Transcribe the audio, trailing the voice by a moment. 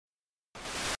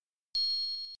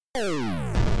Hello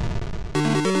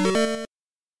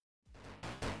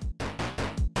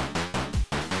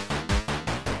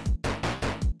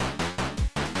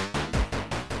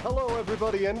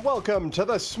everybody and welcome to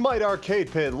the Smite Arcade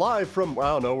Pit, live from, I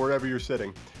don't know, wherever you're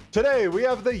sitting. Today we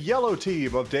have the yellow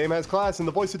team of damehasclass and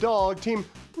the voice of dog team,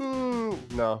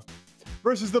 no,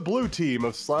 versus the blue team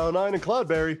of Slow9 and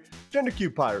Cloudberry,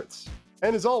 Gendercube Pirates.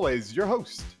 And as always, your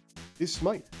host is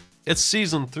Smite. It's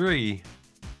season 3.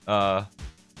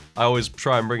 I always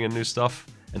try and bring in new stuff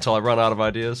until I run out of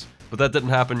ideas, but that didn't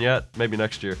happen yet. Maybe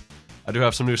next year. I do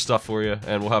have some new stuff for you,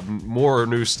 and we'll have more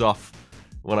new stuff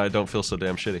when I don't feel so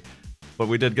damn shitty. But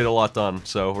we did get a lot done,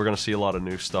 so we're gonna see a lot of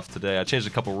new stuff today. I changed a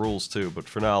couple rules too, but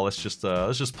for now, let's just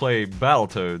play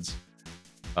Battletoads.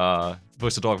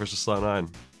 Voice of Dog versus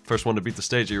Slow9. First one to beat the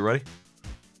stage. Are you ready?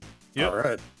 Yeah. All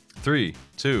right. 3,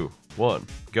 2, 1,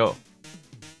 go.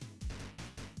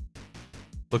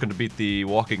 Looking to beat the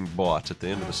walking bot at the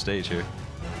end of the stage here.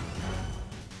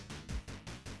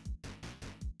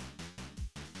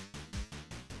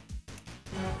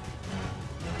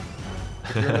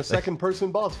 If you're in a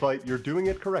second-person boss fight, you're doing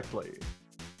it correctly.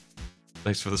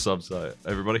 Thanks for the subs,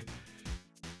 everybody.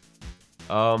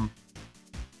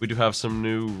 We do have some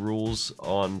new rules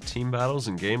on team battles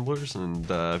and gamblers and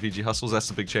VG hustles. That's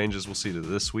the big changes we'll see to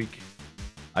this week.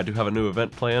 I do have a new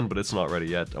event planned, but it's not ready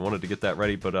yet. I wanted to get that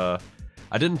ready, but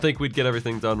I didn't think we'd get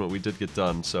everything done, but we did get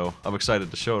done, so I'm excited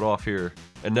to show it off here,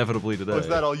 inevitably today. Was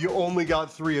that all? You only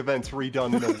got 3 events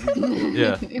redone in a week.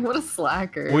 Yeah. What a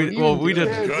slacker. We did.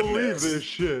 I can't believe this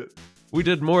shit. We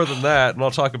did more than that, and I'll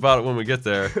talk about it when we get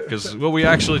there, because what we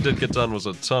actually did get done was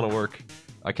a ton of work.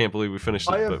 I can't believe we finished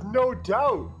it, I have no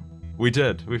doubt. We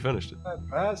did. We finished it. That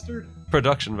bastard.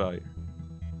 Production value.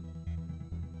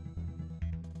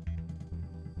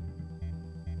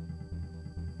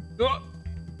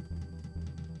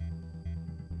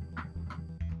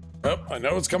 Oh, I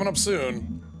know it's coming up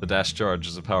soon. The dash charge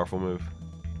is a powerful move.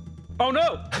 Oh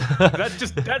no! That's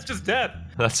just death.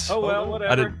 That's. Oh well,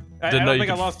 whatever. I don't think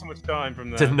I lost too much time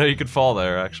from that. Didn't know you could fall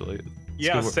there, actually. It's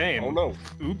yeah, same. Oh no.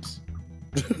 Oops.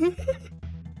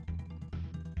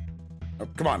 Oh,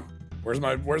 come on. Where's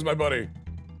my buddy?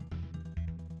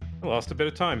 I lost a bit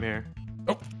of time here.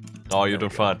 Oh, you're doing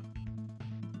fine.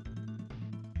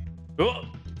 Oh.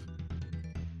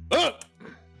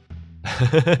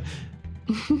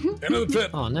 End of the pit.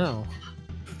 Oh no.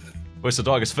 Voice of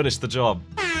Dog has finished the job.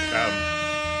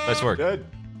 Nice work. Dead.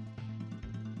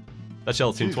 That's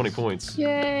yellow team, 20 points.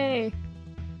 Yay.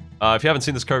 If you haven't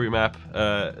seen this Kirby map,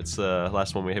 it's the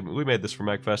last one we made this for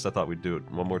MagFest. I thought we'd do it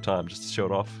one more time just to show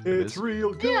it off. It's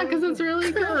real good. Yeah, because it's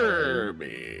really good.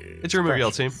 Kirby. It's your move,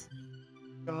 yellow team.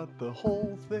 Got the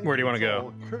whole thing. Where do you want to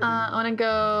go? I want to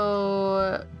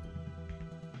go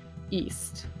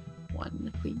east.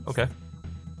 1, please. Okay.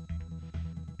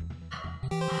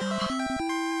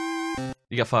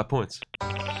 You got 5 points.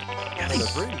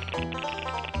 Yes.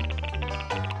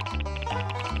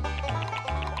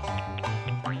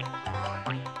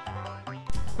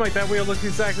 Like that wheel looks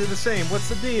exactly the same. What's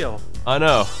the deal? I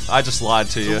know. I just lied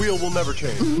to you. The wheel will never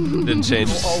change. Didn't change.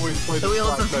 We'll always play The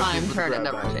wheels of black time magic turn and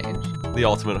with never grab bag. change. The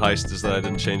ultimate heist is that I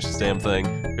didn't change this damn thing.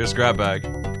 Here's grab bag.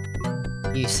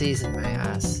 You seasoned my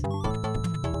ass.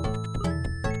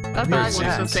 That bag looks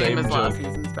season, the same same as last junk.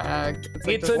 season's bag.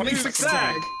 It's the a new 2016.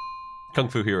 bag. Kung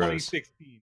Fu Heroes.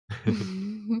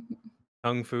 2016.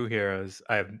 Kung Fu Heroes.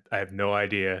 I have no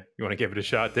idea. You want to give it a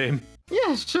shot, Dame?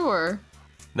 Yeah, sure.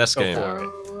 Nest Go game. for it.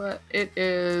 So it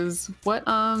is what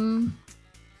Nest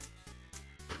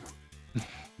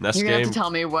you're gonna game. have to tell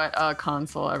me what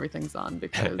console everything's on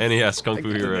because NES Kung Fu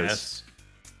I can't- Heroes. Yes.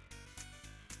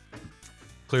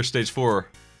 Clear stage 4,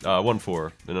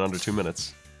 1-4 in under 2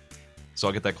 minutes. So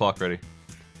I'll get that clock ready.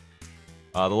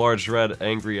 The large red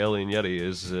angry alien yeti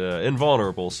is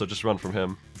invulnerable, so just run from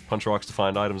him. Punch rocks to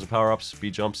find items and power-ups, B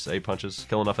jumps, A punches,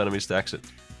 kill enough enemies to exit.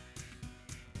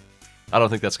 I don't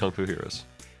think that's Kung Fu Heroes,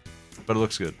 but it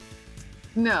looks good.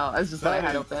 No, it's just what I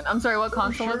had open. I'm sorry, what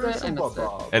console was it? I missed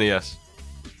it. NES.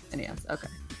 NES, okay.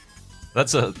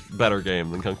 That's a better game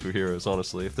than Kung Fu Heroes,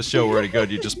 honestly. If the show were any good,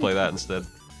 you'd just play that instead.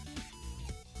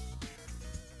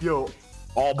 Yo,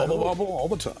 All bubble bubble all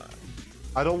the time.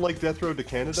 I don't like Death Road to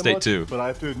Canada State much, 2. but I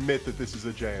have to admit that this is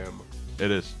a jam.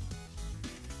 It is.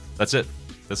 That's it.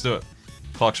 Let's do it.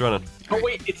 Clock's running. Oh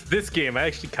wait, it's this game. I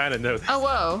actually kind of know this. Oh,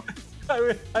 whoa.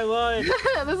 I lied.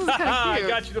 This is kind of I cute.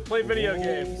 got you to play video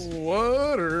games.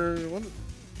 What?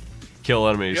 Kill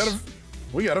enemies.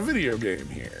 We got a video game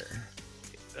here.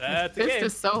 That's a Fist game.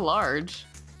 is so large.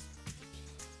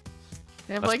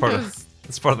 They have That's like part those. of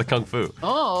that's part of the kung fu.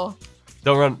 Oh.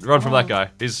 Don't run from that guy.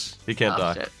 He can't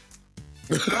die. Shit.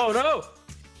 Oh no!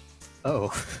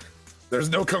 Oh. There's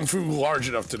no kung fu large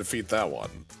enough to defeat that one.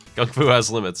 Kung Fu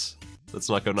has limits. Let's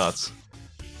not go nuts.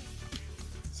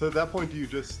 So at that point, do you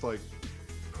just like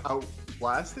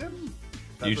outlast him?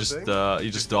 You just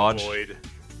dodge. Avoid.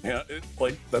 Yeah,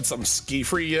 like that's some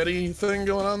ski-free Yeti thing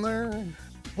going on there.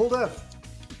 Hold F.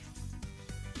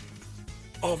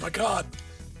 Oh my god.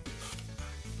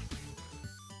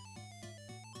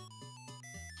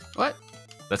 What?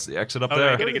 That's the exit up Oh,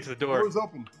 there. I gotta get to the door. Door's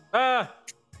open. Ah!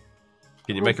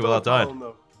 Can you make it without dying?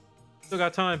 Though. Still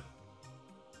got time.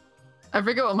 I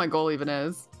forget what my goal even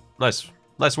is. Nice.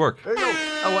 Nice work. There you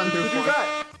go. A 1 through What you 4.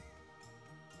 got?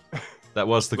 That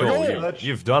was the The goal. goal.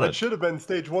 You've done That it. should have been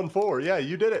stage 1-4. Yeah,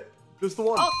 you did it. Just the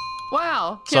one. Oh,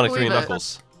 wow. Can't Sonic 3 believe it.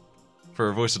 Knuckles.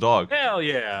 For Voice of Dog. Hell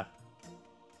yeah.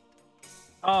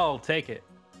 I'll take it.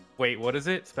 Wait, what is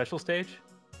it? Special stage?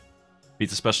 Beat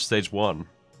the special stage 1.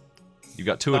 You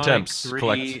got 2 Sonic attempts. 3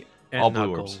 Collect and all blue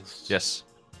Knuckles. orbs. Yes.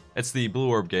 It's the blue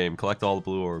orb game. Collect all the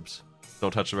blue orbs.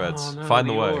 Don't touch the reds. Oh, no, Find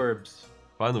the way. Orbs.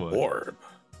 Find the way. Orb.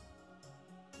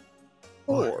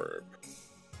 Orb.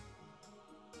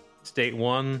 State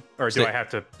 1? Or do State- I have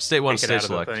to State 1 take it stage out of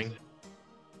select. the thing?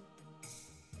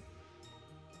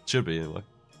 Should be anyway.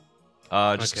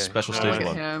 Just Okay. special Look stage Look at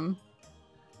 1. him.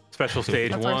 Special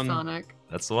stage That's our 1. Sonic.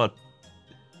 That's the one.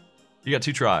 You got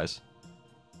 2 tries.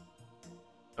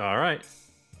 Alright.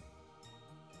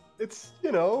 It's,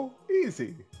 you know,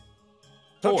 easy.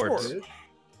 Touch Boards. orb.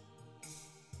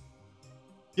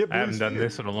 Get I haven't blue done spear.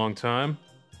 this in a long time.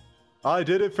 I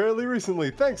did it fairly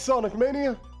recently. Thanks, Sonic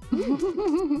Mania.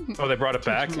 Oh, they brought it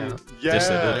back? Yeah. Yes,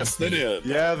 they did. Yes, they did.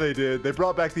 Yeah, they did. They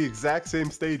brought back the exact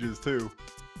same stages, too.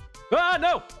 Ah,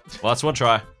 no! Well, that's one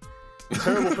try.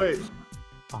 Terrible fate.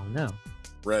 Oh no.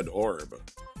 Red orb.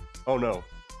 Oh, no.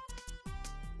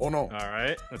 Oh no.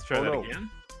 Alright, let's try Oh, that no. again.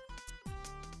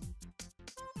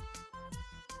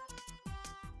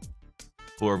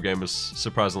 Blue orb game is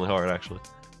surprisingly hard, actually.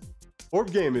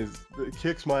 Orb game it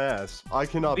kicks my ass. I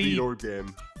cannot beat The- Orb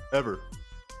game. Ever.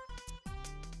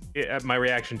 Yeah, my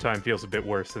reaction time feels a bit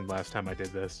worse than last time I did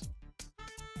this.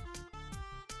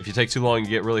 If you take too long, you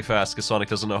get really fast because Sonic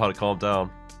doesn't know how to calm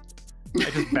down. I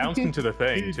just bounced into the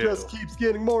thing, He too. just keeps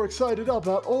getting more excited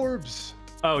about orbs.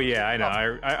 Oh, yeah, I know.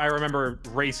 I remember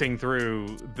racing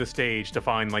through the stage to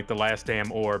find, like, the last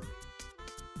damn orb.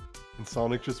 And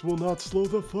Sonic just will not slow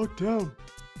the fuck down.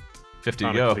 50 to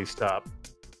Sonic, go. please stop.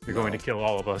 You're going to kill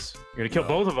all of us. You're going to kill No.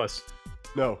 both of us.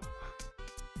 No.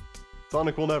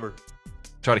 Sonic will never.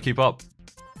 Try to keep up.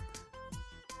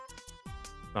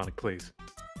 Sonic, please.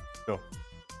 No.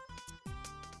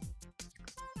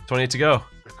 28 to go.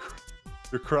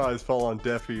 Your cries fall on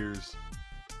deaf ears.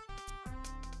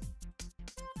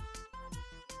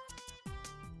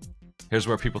 Here's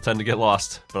where people tend to get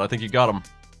lost, but I think you got them.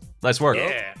 Nice work.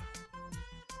 Yeah.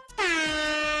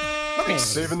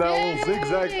 Saving that little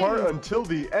zigzag part until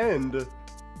the end.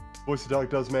 Voice of Dog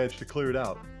does manage to clear it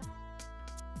out.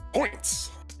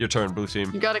 Points. Your turn, blue team.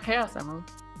 You got a Chaos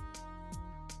Emerald.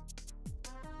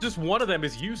 Just one of them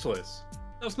is useless.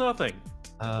 That's nothing.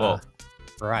 Well,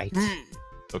 Right.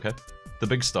 okay. The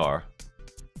big star.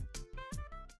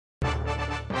 10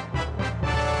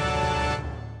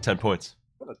 points.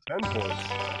 10 points.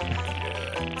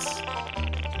 Yes.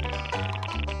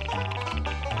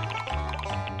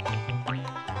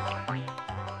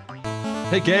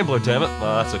 Hey, gambler, damn it.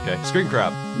 Oh, that's okay. Screen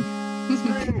crab.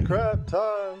 Screen crap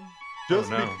time.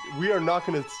 Just Oh, no. we are not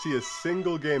going to see a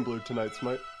single game blue tonight,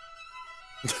 Smite.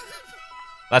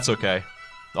 That's okay.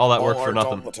 All that work All for art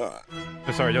all nothing. the time.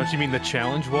 I'm sorry, don't you mean the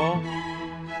challenge wall?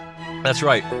 That's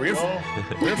right. We're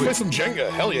gonna play some Jenga.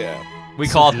 Hell yeah. We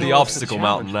call it the It's obstacle the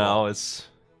mountain challenge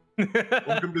now. It's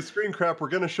Welcome to Screen Crap. We're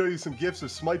going to show you some gifs of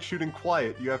Smite shooting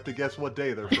quiet. You have to guess what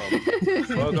day they're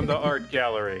from. Welcome to Art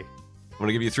Gallery. I'm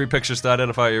gonna give you 3 pictures to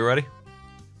identify. You ready?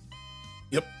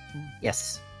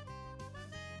 Yes.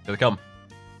 Here they come.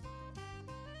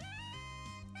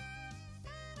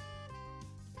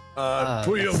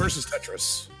 Puyo versus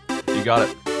Tetris. You got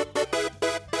it.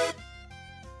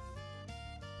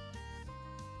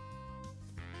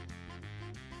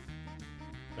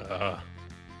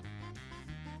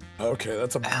 Okay,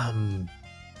 that's a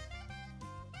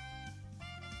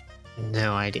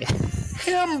No idea.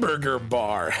 hamburger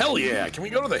bar. Hell yeah. Can we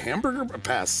go to the hamburger bar?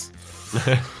 Pass.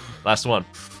 Last one.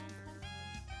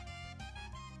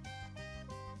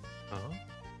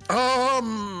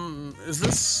 Is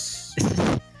this Is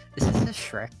this a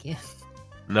Shrek game?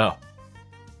 No.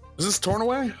 torn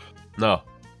away? No.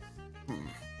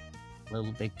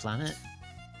 Little Big Planet?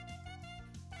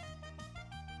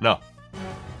 No.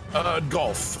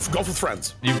 Golf. Golf with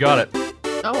friends. You've got it.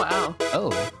 Oh, wow.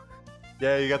 Oh.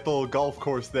 Yeah, you got the little golf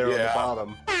course there on the Yeah.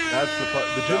 bottom.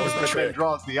 That's the gingerbread man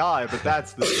draws the eye, but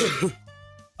that's the.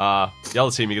 Yellow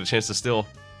team, you get a chance to steal.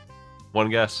 One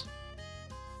guess.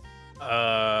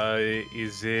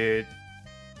 Is it?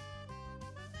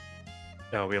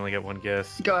 No, we only get one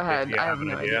guess. Go ahead. You I have an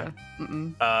no idea.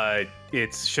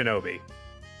 It's Shinobi.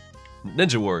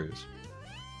 Ninja Warriors.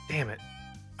 Damn it.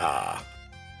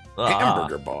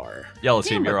 Hamburger bar. Yellow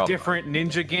team, you're up. Different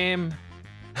ninja game.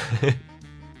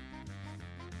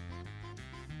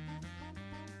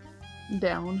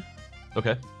 Down.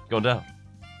 Okay, going down.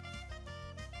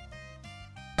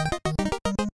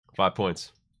 5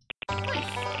 points.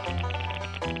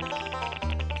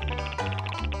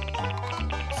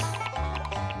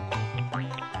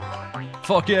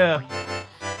 Fuck yeah!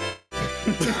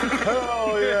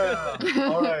 Hell yeah!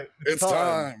 All right, It's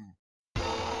time.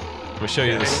 Let me show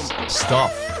you this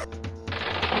stuff.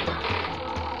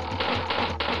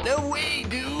 No way,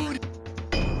 dude.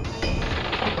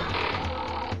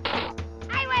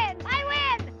 I win!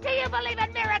 Do you believe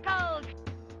in miracles?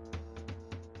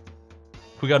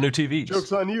 We got new TVs.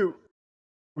 Joke's on you.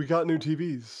 We got new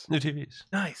TVs. New TVs.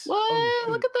 Nice. What? Oh,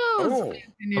 Look at those. Oh.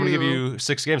 I'm gonna give you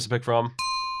 6 games to pick from.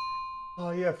 Oh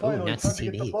yeah, finally. nice Time to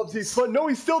get the TV. Bubsy's fun. No,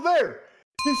 he's still there.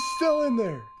 He's still in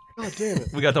there. God damn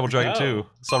it. We got Double Dragon 2,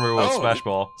 Summer World Smash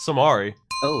Ball, Samari,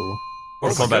 Oh.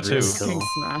 Mortal Kombat 2, Cool.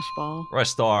 Smash ball. Rice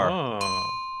Star, Oh.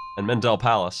 and Mendel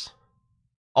Palace.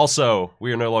 Also,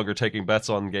 we are no longer taking bets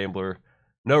on Gambler.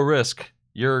 No risk.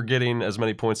 You're getting as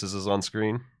many points as is on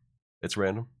screen. It's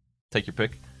random. Take your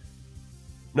pick.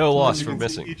 No loss You for can see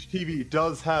missing. Each TV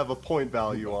does have a point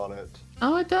value on it.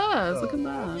 Oh, it does. Look at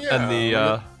that. Yeah,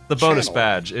 And the bonus channel.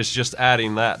 badge is just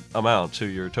adding that amount to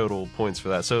your total points for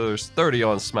that. So there's 30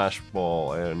 on Smash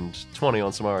Ball and 20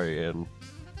 on Samari and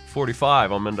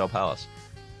 45 on Mendel Palace.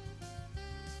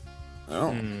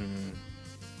 Oh.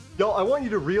 Yo, I want you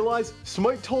to realize,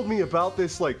 Smite told me about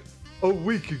this like a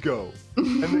week ago,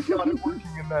 and they got it working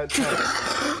in that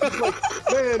time. He's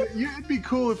like, man, it'd be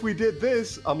cool if we did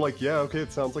this. I'm like, yeah, okay,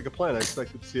 it sounds like a plan. I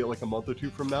expected to see it like a month or two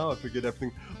from now if we get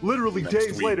everything. Literally Next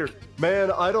days week. later,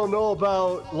 man, I don't know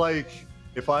about like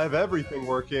if I have everything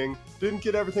working. Didn't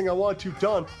get everything I want to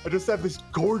done. I just have this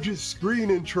gorgeous screen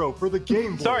intro for the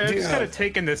game. Sorry, I'm just Yeah. kind of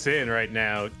taking this in right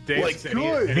now. Dave, Like,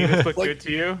 any of this look like- good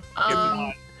to you?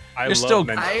 I You're love still-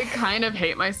 Mendel. I kind of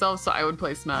hate myself, so I would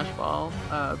play Smash Ball.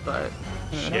 But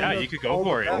Yeah, you could go All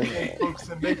for the it. backend folks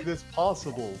that make this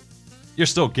possible. You're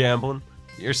still gambling.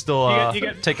 You're still You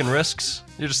get- taking risks.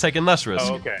 You're just taking less risk.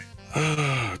 Oh,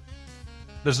 okay.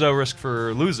 There's no risk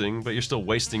for losing, but you're still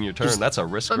wasting your turn. That's a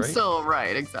risk, I'm right? still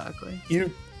right, exactly.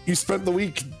 You spent the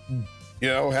week,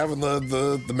 having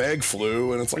the mag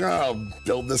flu, and it's like, I'll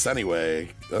build this anyway.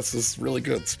 That's just really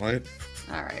good, Smite.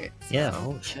 All right. Yeah, so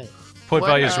oh shit. Point What,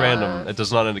 value is random. It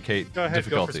does not indicate Go ahead,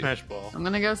 go for difficulty. Smash Ball. I'm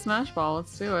gonna go Smash Ball.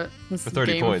 Let's do it. This For is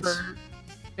 30 game points. for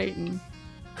Dayton.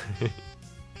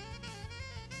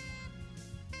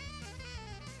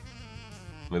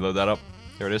 Let me load that up.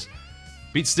 Here it is.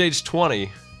 Beat stage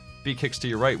 20. B kicks to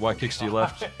your right, Y kicks to your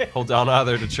left. Hold down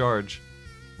either to charge.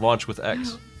 Launch with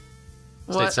X.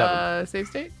 What? 7. Save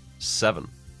state? 7.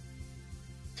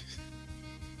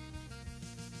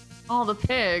 Oh, the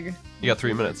pig. You got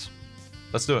 3 minutes.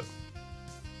 Let's do it.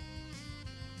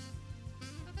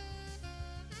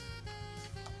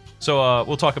 So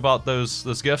we'll talk about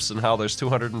those gifts and how there's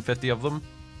 250 of them,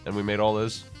 and we made all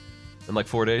those in like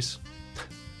 4 days.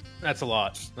 That's a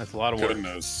lot. That's a lot of work.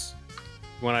 Goodness.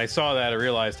 When I saw that, I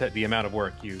realized that the amount of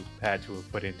work you had to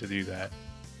have put in to do that.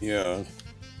 Yeah.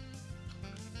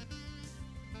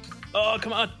 Oh,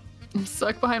 come on! I'm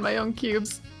stuck behind my own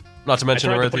cubes. Not to mention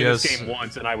I tried to play this Arithia's. game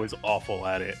once, and I was awful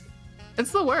at it.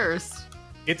 It's the worst.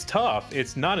 It's tough.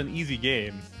 It's not an easy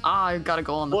game. Ah, I got a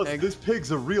goal on the Plus, pig. this pig's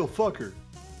a real fucker.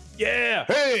 Yeah!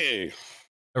 Hey!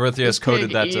 Arithia's This coded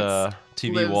pig that eats,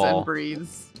 TV lives wall. and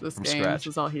breathes this from game. scratch.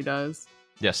 This is all he does.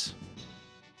 Yes.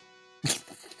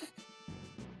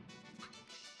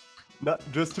 Not,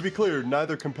 just to be clear,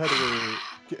 neither competitor.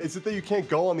 Is it that you can't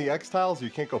go on the X tiles? Or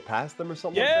you can't go past them or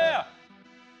something? Like Yeah!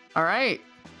 All right.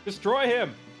 Destroy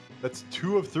him! that? That's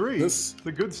 2 of 3. This- It's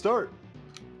a good start.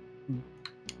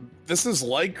 This is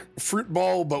like Fruit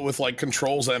Ball, but with like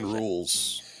controls and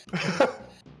rules.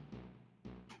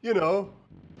 You know,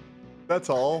 that's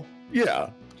all. Yeah.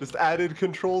 Just added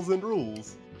controls and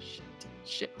rules.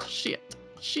 Shit. Shit.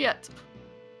 Shit.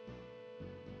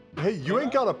 Hey, you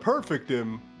ain't got to perfect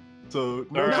him, so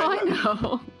no. All No, right. I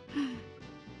know.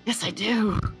 Yes, I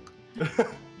do.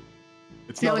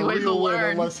 It's the not only a way to real win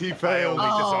learn. unless he I fails. only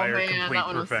Oh desire man, complete that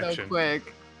one was so perfection.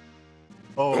 quick.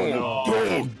 Oh Oh, no,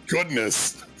 oh,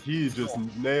 goodness. he just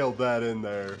nailed that in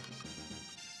there.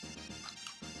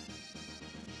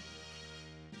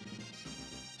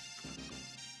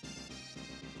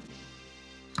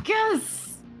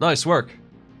 Yes! Nice work.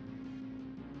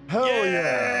 Hell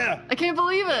yeah! I can't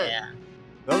believe it. Yeah.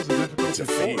 That was a difficult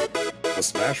Defeat defeat. the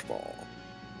Smash Ball.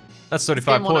 That's This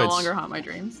 35 game will no points. longer haunt my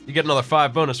dreams. You get another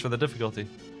 5 bonus for the difficulty.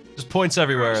 Just points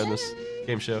everywhere in this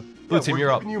game show. Blue team,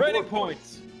 you're up. Rating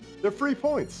points. They're free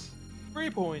points. 3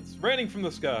 points. Raining from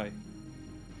the sky.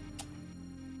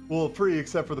 Well, free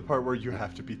except for the part where you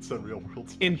have to beat Sunreal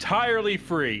World. Entirely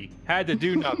free. Had to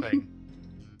do nothing.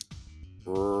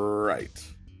 Right.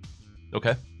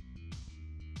 Okay.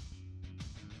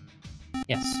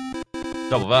 Yes.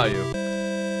 Double value.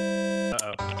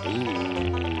 Uh-oh.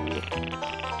 Ooh.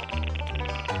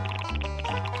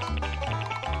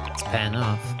 It's paying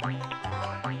off.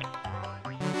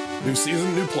 New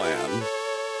season, new plan.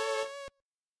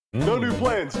 No new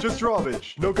plans, just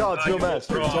drawbridge. No gods, no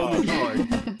masters, only drawing.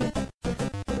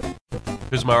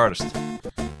 Who's my artist?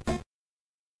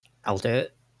 I'll do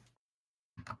it.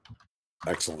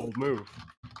 Excellent. Old move.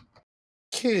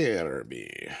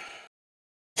 Kirby.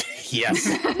 Yes.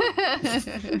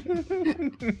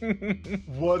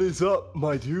 What is up,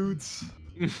 my dudes?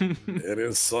 It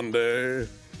is Sunday.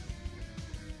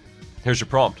 Here's your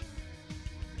prompt.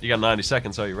 You got 90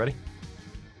 seconds. Are you ready?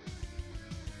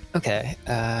 Okay.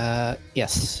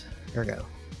 Yes. Here we go.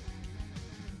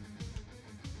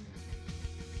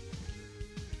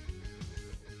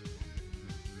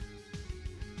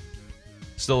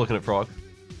 Still looking at Frog.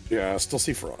 Yeah, I still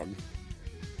see Frog.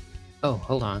 Oh,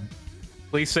 hold on.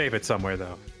 Please save it somewhere,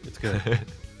 though. It's good.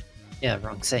 Yeah,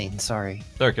 wrong scene. Sorry.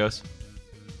 There it goes.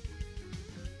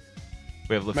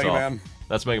 We have Mega liftoff. Man.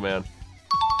 That's Mega Man.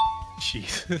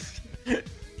 Jesus.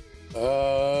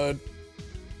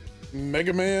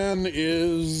 Mega Man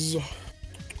is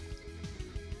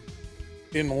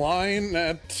in line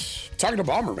at talking to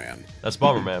Bomberman. That's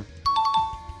Bomberman.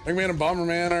 Mega Man and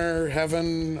Bomberman are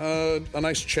having a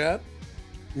nice chat.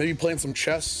 Maybe playing some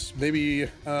chess. Maybe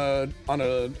on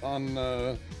a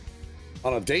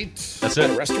date. That's at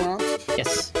it. a restaurant.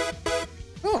 Yes.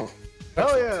 Oh,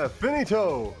 Hell yeah,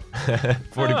 finito!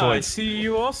 40 I points. see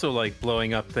you also like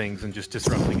blowing up things and just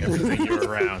disrupting everything you're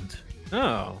around.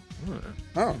 Oh.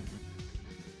 oh.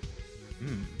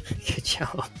 Good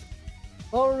job.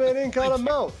 Bomberman ain't got a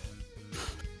mouth.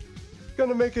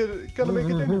 Gonna make it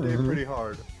in today pretty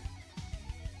hard.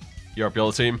 You're up,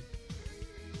 yellow team.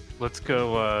 Let's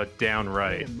go down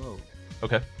right.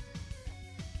 Okay.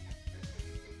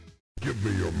 Give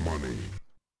me your money.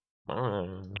 Oh.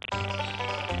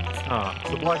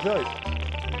 The Black Knight.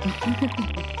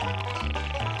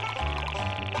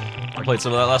 I played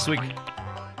some of that last week.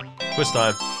 Quiz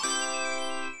time.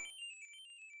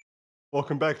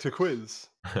 Welcome back to quiz.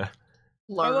 I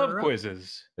love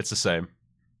quizzes. It's the same.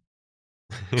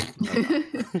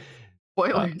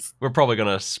 Spoilers. We're probably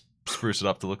gonna spruce it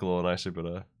up to look a little nicer,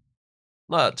 but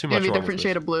not too much Maybe a wrong with different this.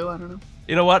 shade of blue. I don't know.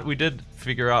 You know what? We did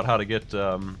figure out how to get.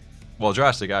 Well,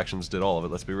 Drastic Actions did all of it.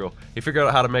 Let's be real. He figured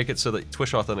out how to make it so that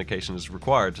Twitch authentication is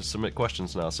required to submit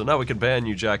questions now. So now we can ban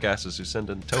you jackasses who send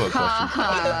in Toa questions.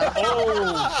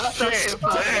 Oh, shit.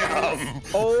 Damn!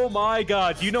 Oh my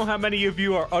god. Do you know how many of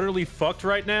you are utterly fucked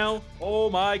right now? Oh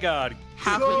my god.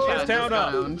 Half So the chat down is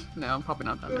up. owned. No, probably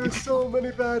not that many. There's so many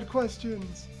bad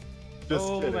questions. Just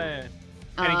Oh kidding. man.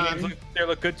 Any games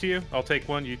look good to you? I'll take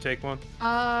one, you take one.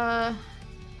 I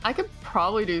could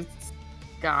probably do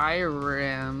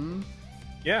Skyrim.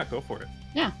 Yeah, go for it.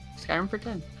 Yeah, Skyrim for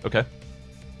 10. Okay.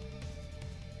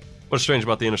 What's strange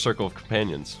about the inner circle of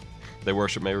companions? They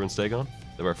worship Mayru and Stagon.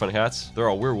 They wear funny hats. They're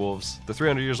all werewolves. They're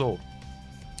 300 years old.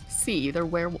 See, they're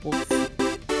werewolves.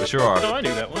 They sure are. Oh, I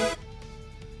knew that one.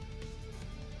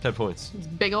 10 points.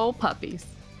 Big old puppies.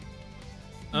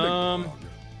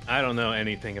 I don't know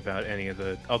anything about any of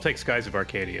the. I'll take Skies of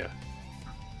Arcadia.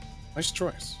 Nice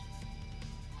choice.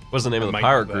 What's the name I of the might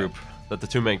pirate do that. group that the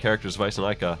two main characters, Vice and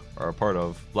Ica, are a part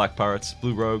of? Black Pirates,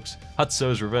 Blue Rogues,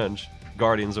 Hutso's Revenge,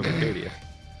 Guardians of Arcadia.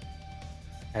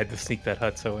 I had to sneak that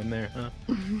Hutso in there, huh?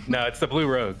 No, it's the Blue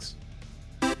Rogues.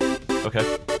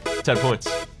 Okay. 10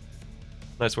 points.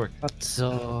 Nice work.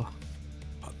 So,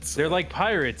 They're like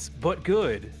pirates, but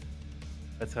good.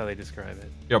 That's how they describe it.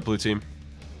 You're up, blue team.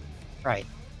 right.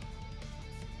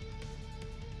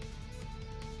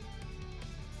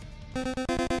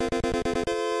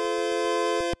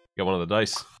 Got one of the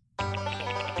dice.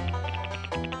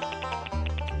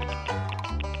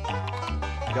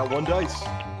 Got one dice.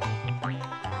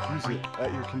 Use it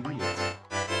at your convenience.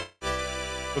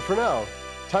 But for now,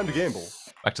 time to gamble.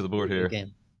 Back to the board here.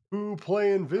 Game. Who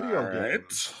playing video All right.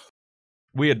 games?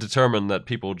 We had determined that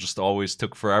people just always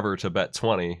took forever to bet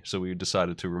 20, so we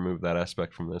decided to remove that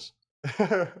aspect from this.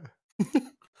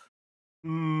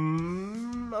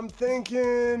 I'm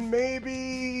thinking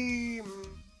maybe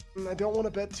I don't want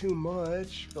to bet too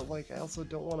much, but like I also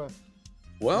don't want to.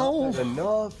 Well,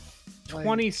 enough.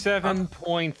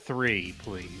 27.3,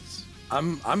 please.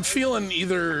 I'm feeling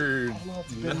either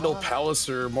Mendel high. Palace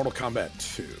or Mortal Kombat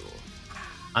 2.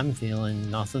 I'm feeling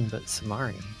nothing but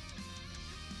Samari.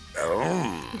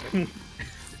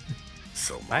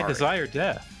 So I desire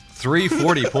death.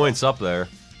 340 points up there.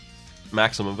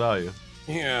 Maximum value.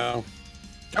 Yeah.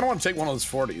 I don't want to take one of those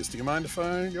 40s. Do you mind if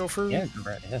I go first? Yeah, go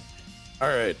right ahead. All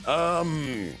right.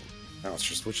 Now let's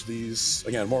just switch these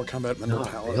again. Mortal Kombat, Mendel No, I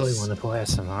Palace. really want to play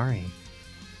as Samari.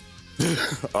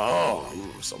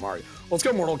 Samari. Let's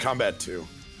go Mortal Kombat 2.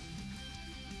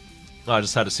 Oh, I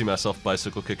just had to see myself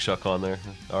bicycle kick Shuck on there.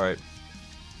 All right.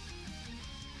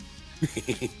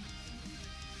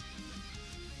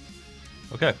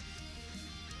 Okay.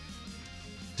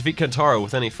 Defeat Kentaro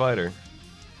with any fighter.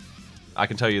 I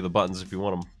can tell you the buttons if you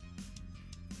want them.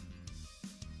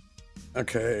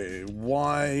 Okay,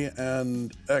 Y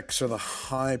and X are the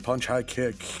high punch, high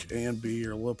kick. A and B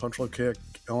are low punch, low kick.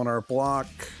 L and R block.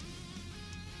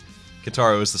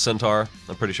 Kentaro is the centaur.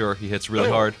 I'm pretty sure he hits really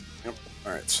hard. Yep.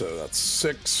 All right, so that's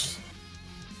 6.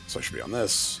 So I should be on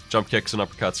this. Jump kicks and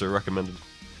uppercuts are recommended.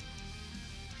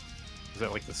 Is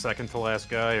that like the second to last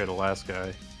guy or the last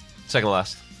guy? Second to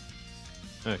last.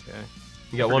 Okay.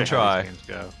 You got one Forget how try. these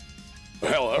games go.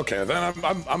 Hell, okay, then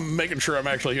I'm making sure I'm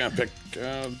actually gonna pick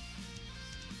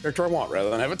character I want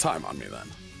rather than have a time on me then.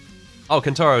 Oh,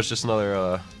 Kentaro is just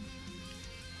another,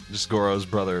 just Goro's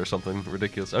brother or something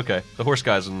ridiculous. Okay, the horse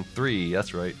guy's in 3,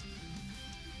 that's right.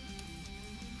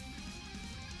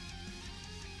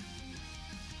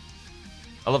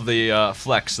 I love the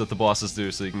flex that the bosses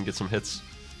do so you can get some hits.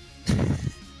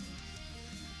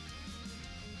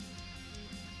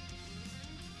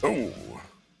 Oh.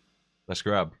 Nice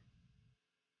grab.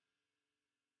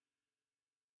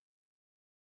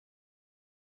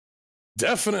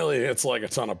 Definitely hits like a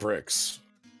ton of bricks.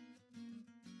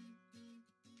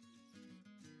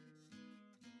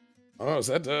 Oh, is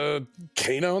that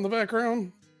Kano in the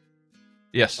background?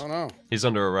 Yes, Oh no. he's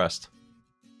under arrest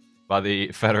by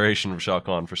the Federation of Shao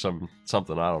Kahn for something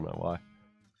I don't know why.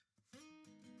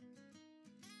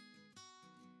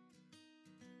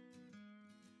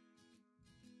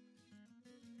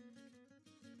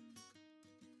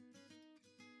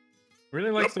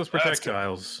 Really likes those that's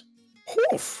projectiles.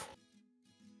 Oof.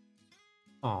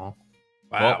 Oh,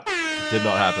 Wow. Well, did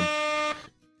not happen.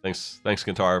 Thanks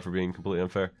Kentaro for being completely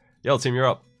unfair. Yellow team, you're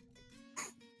up.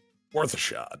 Worth a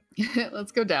shot.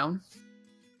 Let's go down.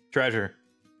 Treasure.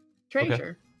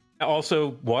 Treasure.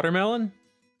 Also, watermelon?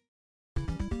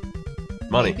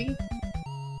 Money. Maybe.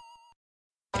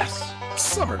 Yes.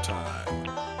 Summertime.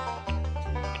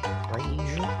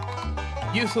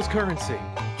 Treasure. Useless currency.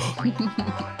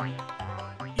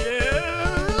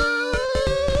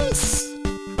 Yes!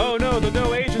 Oh no, the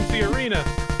no agency arena.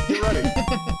 Get ready.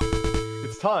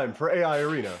 It's time for AI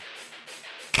Arena.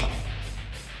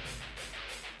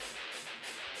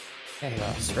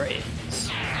 Chaos reigns.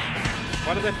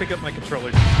 Why did I pick up my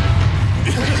controller?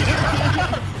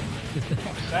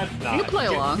 That's not. You can play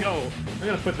along. Yo, I'm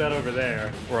gonna put that over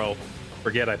there. Or I'll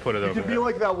forget I put it You over could be there.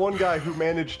 like that one guy who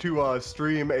managed to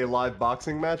stream a live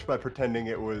boxing match by pretending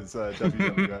it was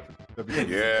WWF.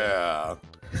 Yeah.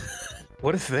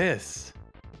 What is this?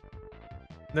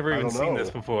 Never I even don't seen know.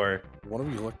 this before. What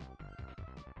have you looked?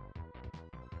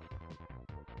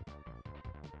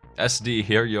 SD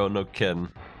Hiryo no Ken.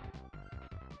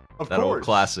 Of That course. old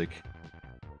classic.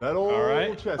 That old All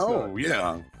right. chestnut. Oh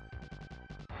yeah.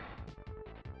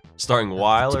 Starring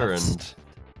Weiler and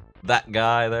that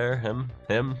guy there, him,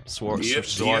 Yep,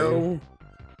 Swarty. Dio.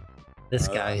 This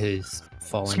guy who's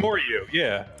falling. Smoryu,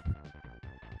 yeah.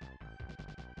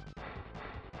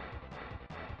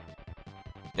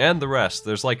 And the rest.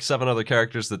 There's like 7 other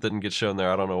characters that didn't get shown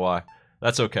there. I don't know why.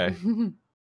 That's okay.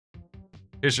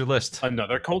 Here's your list.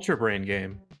 Another Culture Brain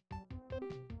game.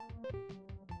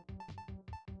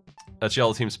 That's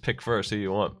Yellow Team's pick first. Who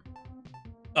you want?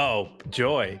 Oh,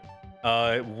 joy.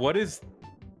 What is...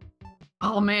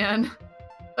 Oh man,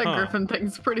 that Huh. griffin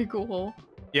thing's pretty cool,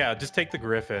 Yeah, just take the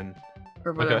Griffin.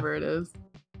 or whatever it is.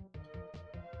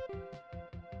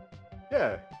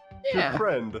 Yeah. Your Yeah.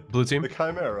 friend, Blue Team? the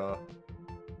Chimera.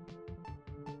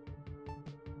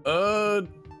 I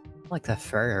like that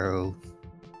Pharaoh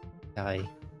guy.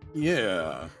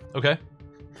 Yeah. Okay.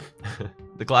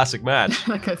 The classic match.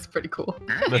 That guy's pretty cool.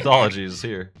 Mythology is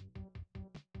here.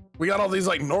 We got all these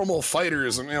like normal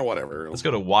fighters and whatever. Let's go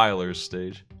to Weiler's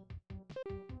stage.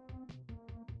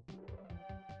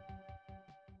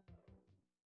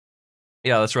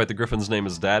 Yeah, that's right. The Griffin's name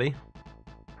is Daddy.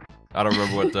 I don't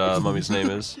remember what Mummy's name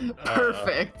is.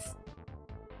 Perfect.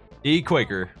 E.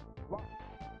 Quaker.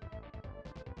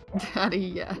 Daddy,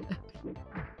 yeah.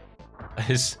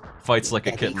 His fights like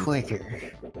a Daddy kitten.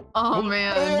 quicker. Oh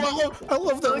man. Oh, I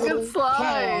love that Look little at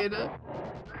slide. paw.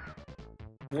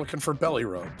 Looking for belly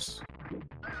rubs.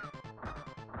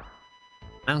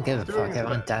 I don't give a fuck. I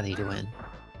want Daddy to win.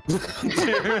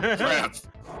 Crap.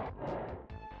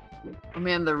 Oh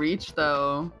man, the reach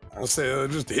though. I'll say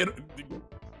just hit.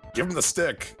 Give him the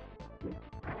stick.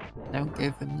 Don't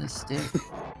give him the stick.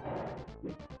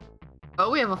 Oh,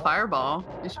 we have a fireball.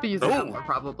 We should be using that Oh. more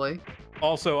probably.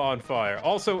 Also on fire.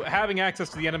 Also having access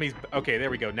to the enemy's. Okay, there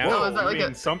we go. Now Whoa, is that we're like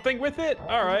doing a- something with it.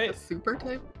 All A right, super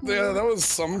type? Yeah, that was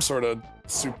some sort of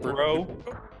super. bro.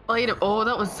 Oh,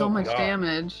 that was so Oh, much God.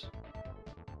 damage.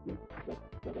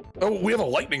 Oh, we have a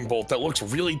lightning bolt that looks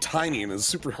really tiny and is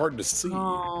super hard to see.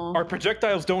 Oh. Our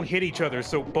projectiles don't hit each other,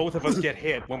 so both of us get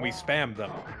hit when we spam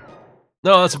them.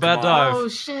 No, that's a bad Come dive. Oh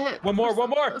shit. One more, We're so one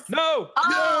more. close. No.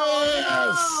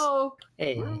 Oh,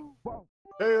 Hey.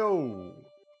 Heyo!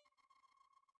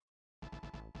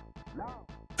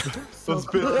 So Those bits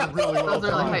close. are really well Those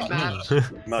are really timed. tight match.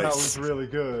 That Nice. was really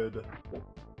good.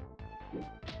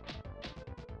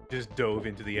 Just dove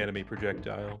into the enemy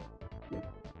projectile.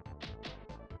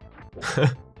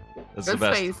 That's the Good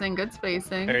best. spacing, good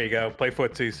spacing. There you go. Play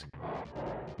footsies.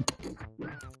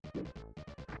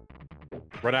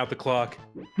 Run out the clock.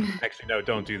 Actually, no,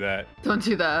 don't do that. Don't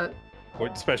do that. Or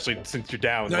especially since you're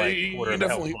down No, like you quarter of the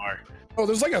health definitely- bar. Oh,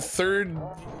 there's like a third,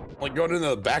 like going into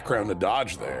the background to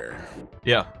dodge there.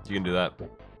 Yeah, you can do that.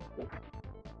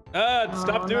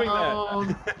 Stop doing no.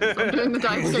 that. Stop doing the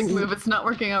dive kick move. It's not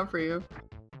working out for you.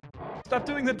 Stop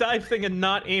doing the dive thing and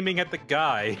not aiming at the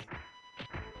guy.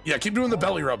 Yeah, keep doing the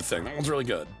belly rub thing. That one's really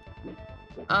good.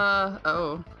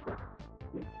 Oh.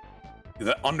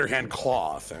 The underhand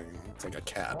claw thing. It's like a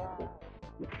cat.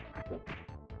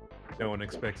 No one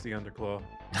expects the underclaw.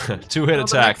 Two-hit All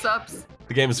attack. The mix-ups.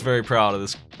 The game is very proud of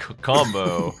this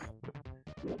combo.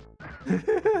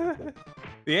 The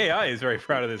AI is very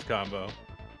proud of this combo.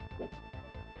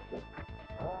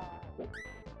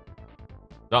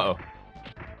 Uh-oh.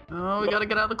 Oh, we gotta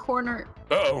get out of the corner.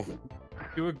 Uh-oh.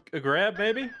 Do a grab,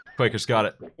 maybe? Quaker's got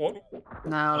it. What?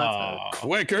 No, that's Aw.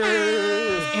 Quicker!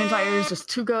 it. Anti-air is just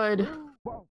too good.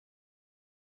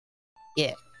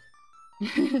 Yeah.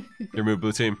 Your move,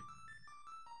 blue team.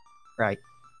 Right.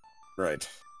 Right.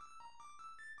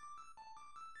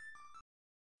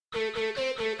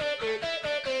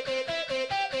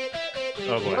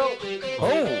 Oh boy. Well,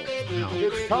 Oh!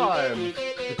 it's time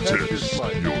to test your Test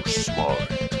smite. your smite.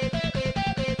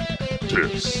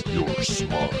 Test your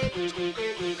smite.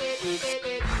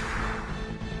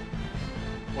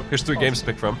 There's 3 games to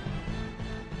pick from.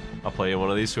 I'll play one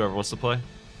of these, whoever wants to play.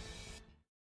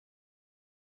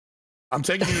 I'm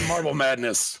taking you to Marble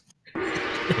Madness.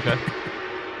 Okay.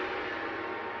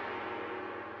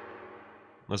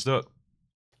 Let's do it.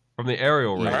 From the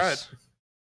aerial race. Alright.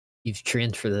 You've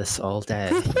trained for this all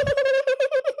day.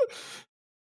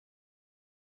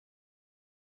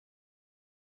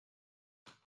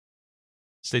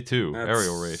 Stage 2, That's-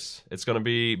 aerial race. It's gonna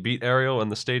be beat aerial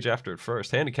and the stage after it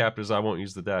first. Handicapped is I won't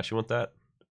use the dash. You want that?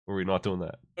 Or are we not doing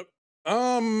that?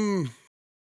 Hold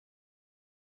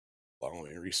on,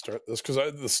 let me restart this because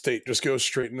the state just goes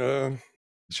straight into It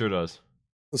sure does.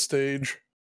 the stage.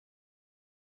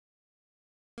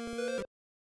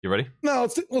 You ready? No,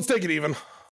 let's take it even.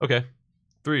 Okay.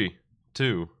 3,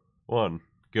 2, 1,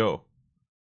 go.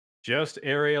 Just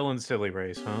aerial and silly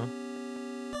race, huh?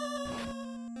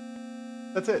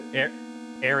 That's it.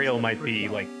 Aerial might be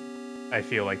like, I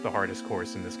feel like the hardest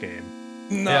course in this game.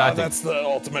 No, Yeah, I think- that's the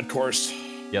ultimate course.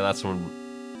 Yeah, that's one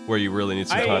where you really need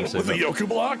some time to With save the up. Yoku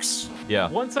blocks? Yeah.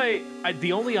 Once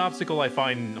the only obstacle I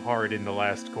find hard in the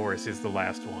last course is the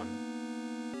last one.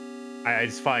 I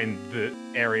just find the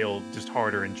aerial just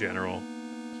harder in general.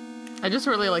 I just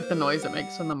really like the noise it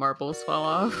makes when the marbles fall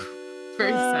off. It's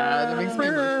very sad. It makes me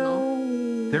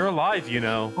emotional. They're alive, you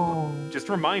know. Just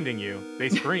reminding you, they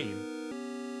scream.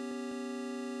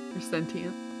 They're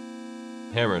sentient.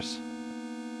 Hammers.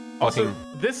 Also,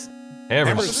 Fucking this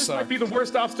hammers. this might be the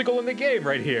worst obstacle in the game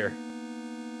right here.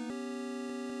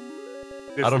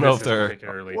 I don't know this if they're- is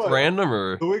particularly What? Random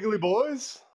or The Wiggly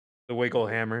Boys? the wiggle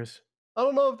hammers. I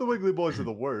don't know if the Wiggly Boys are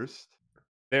the worst.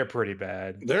 They're pretty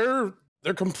bad. They're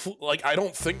like I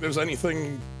don't think there's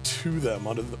anything to them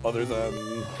other than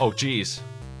oh geez.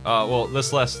 Well this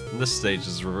stage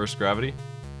is reverse gravity.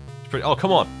 It's pretty oh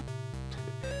come on.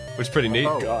 Which is pretty neat.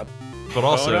 oh god. But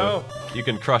also no. you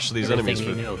can crush these Everything enemies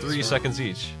for you know is 3 wrong. seconds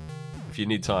each. If you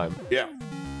need time. Yeah.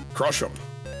 Crush them.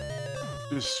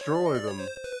 Destroy them.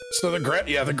 So the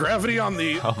gravity on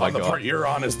the Oh my God. part you're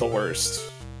on is the worst.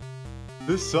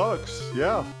 This sucks.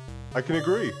 Yeah, I can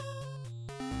agree.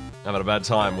 having a bad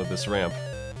time with this ramp.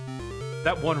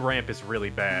 That one ramp is really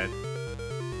bad.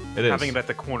 It is. Having it at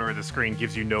the corner of the screen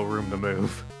gives you no room to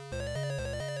move.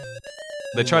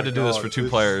 They tried to do this God, for 2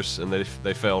 players, and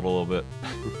they failed a little bit.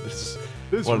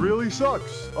 This really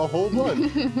sucks. A whole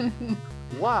bunch.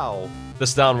 Wow.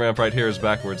 This down ramp right here is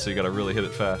backwards, so you gotta really hit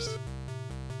it fast.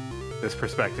 This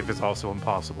perspective is also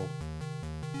impossible.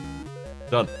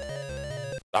 Done.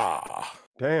 Ah,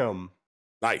 Damn.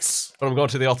 nice. But I'm going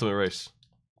to the ultimate race,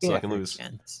 so Yeah, I can lose.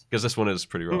 chance. Because this one is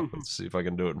pretty rough. Let's see if I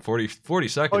can do it in 40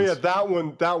 seconds. Oh yeah,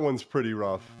 that one's pretty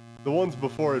rough. The ones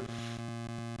before it.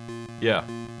 Yeah.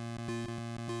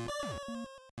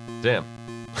 Damn.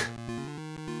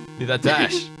 Need that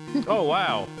dash. Oh,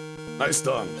 wow. Nice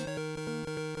done.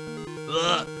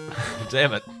 Ugh.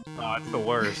 Damn it. Oh, it's the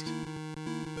worst.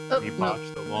 Oh, You no.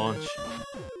 botched the launch.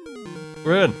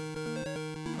 We're in.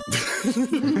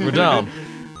 We're down.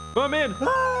 I'm in!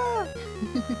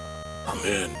 I'm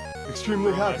in.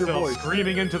 Extremely happy Myself voice.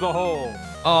 screaming into the hole.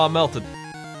 Oh, I'm melted.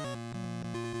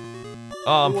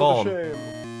 Oh, I'm What a falling. shame.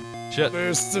 Shit.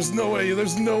 There's no way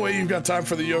you've got time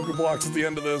for the yoga blocks at the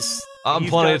end of this. I'm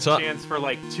He's plenty got of time. chance for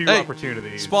like 2 Hey,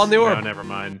 opportunities. spawn the orb. No, never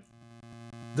mind.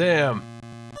 Damn.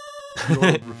 The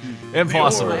orb refuses.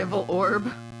 Impossible. Rival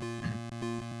orb.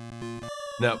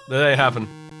 No, that ain't happen.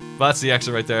 But that's the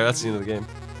exit right there. That's the end of the game.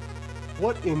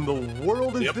 What in the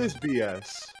world is Yep. this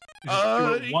BS? You just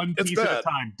do it one it's piece at a bad.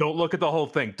 time. Don't look at the whole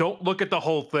thing. Don't look at the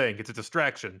whole thing. It's a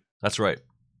distraction. That's right.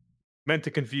 Meant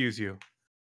to confuse you.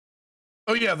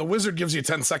 Oh yeah, the wizard gives you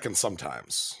 10 seconds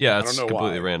sometimes. Yeah, I it's don't know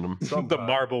completely why. random. The Sometimes.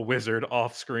 marble wizard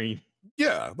off screen.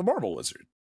 Yeah, the marble wizard.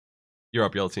 You're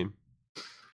up, yellow team.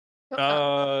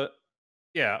 Yeah,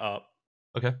 up.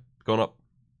 Okay, going up.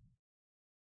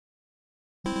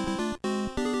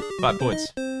 5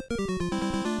 points.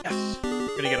 Yes.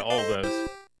 Gonna get all of those.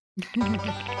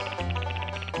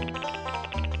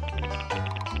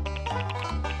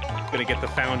 Gonna get the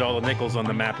found all the nickels on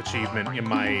the map achievement in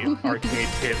my arcade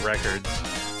pit records.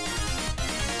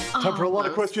 Time for a lot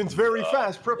of Almost. questions very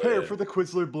fast. Prepare for the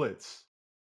Quizler Blitz.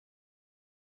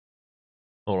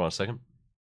 Hold on a second.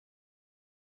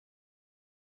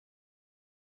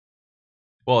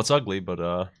 Well, it's ugly,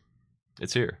 but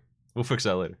it's here. We'll fix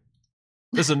that later.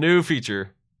 This is a new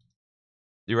feature.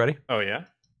 You ready? Oh yeah?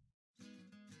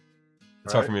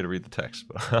 It's hard for me to read the text,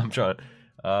 but I'm trying.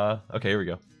 Okay, here we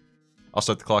go. I'll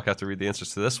start the clock after I read the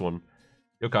answers to this one.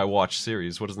 Yokai Watch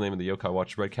series. What is the name of the Yokai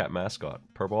Watch Red Cat mascot?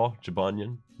 Purball,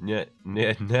 Jibanyan,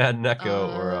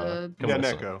 Neko, or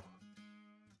Komodo-san? Neko.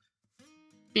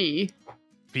 B.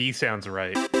 B sounds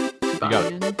right. You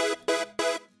got it.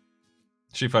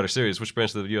 Street Fighter series. Which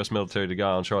branch of the U.S. military did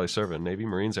Guile and Charlie serve in? Navy,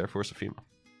 Marines, Air Force, or FEMA?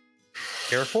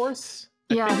 Air Force?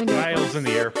 Yeah, I think Air Niles Force. in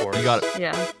the Air Force. You got it.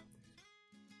 Yeah.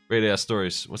 Great ass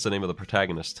stories. What's the name of the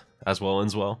protagonist? As well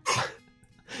ends well.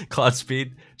 Cloud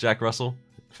Speed, Jack Russell,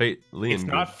 Fate, Lee, It's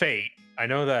and not Fate. I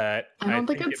know that. I don't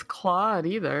think it's Claude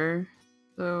either.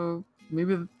 So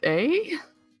maybe A?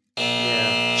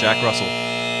 Yeah. Jack Russell.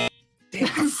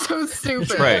 That's so stupid.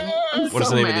 Prey. I'm What is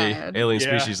so the name mad. of the alien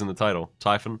Yeah. species in the title?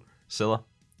 Typhon, Scylla,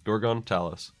 Gorgon,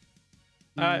 Talos.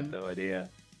 I have no idea.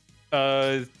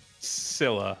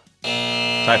 Scylla.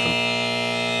 Typhon.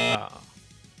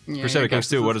 Yeah, Crusader your Kings guess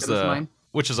 2. is What as is good as the mine.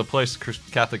 which is a place a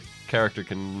Catholic character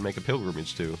can make a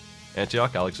pilgrimage to?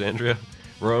 Antioch, Alexandria,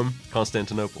 Rome,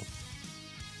 Constantinople.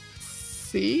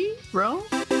 C? Rome?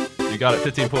 You got it.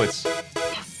 15 points.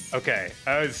 Okay.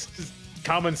 It's just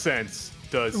common sense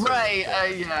does. Right,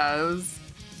 yeah, it was...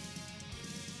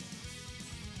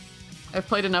 I've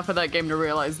played enough of that game to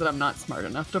realize that I'm not smart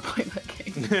enough to play that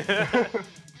game.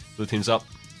 Blue team's up.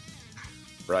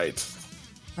 Right.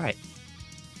 Right.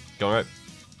 Going right.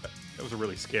 That was a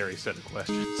really scary set of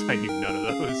questions. I knew none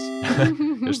of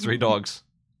those. There's 3 dogs.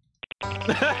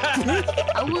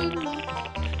 I would...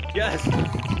 Yes.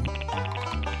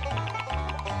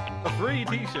 A free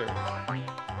T-shirt.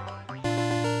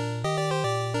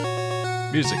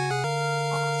 Music.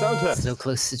 Sound test. So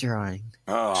close to drawing.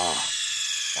 Ah.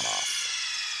 One off.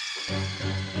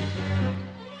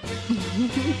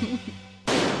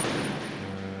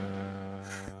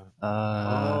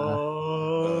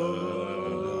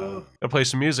 Gotta play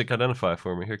some music. Identify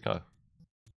for me. Here it goes.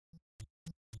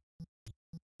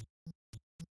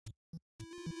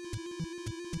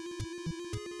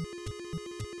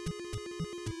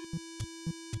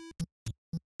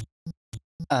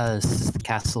 This is the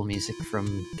castle music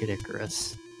from Kid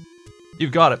Icarus.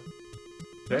 You've got it.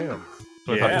 Damn.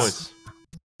 25 Yes. points.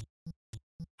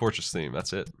 Fortress theme.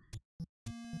 That's it.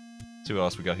 See what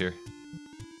else we got here.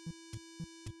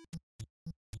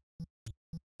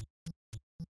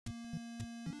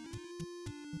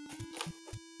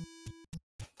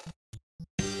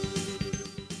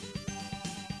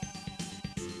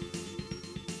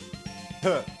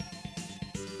 Huh.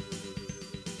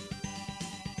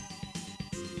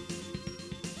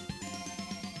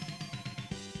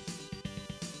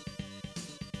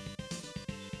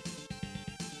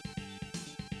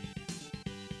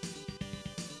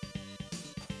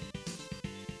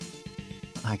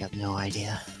 I got no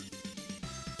idea.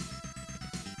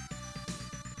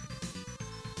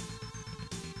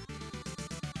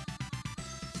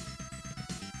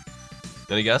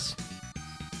 Any guess?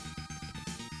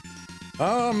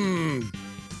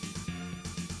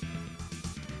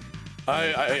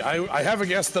 I have a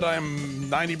guess that I'm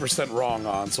 90% wrong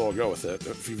on, so I'll go with it.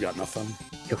 If you've got nothing.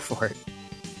 Go for it.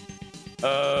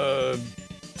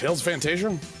 Tales of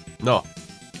Fantasia? No.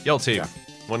 Yell team. Yeah.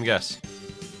 One guess.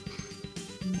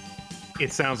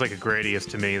 It sounds like a Gradius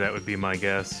to me. That would be my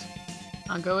guess.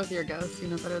 I'll go with your guess. You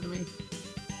know better than me.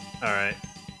 All right.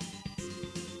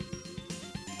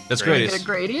 That's Gradius. Is Gradius. it a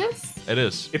Gradius? It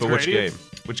is. It's but which Gradius? game?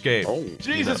 Which game? Oh.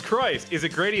 Jesus Christ! Is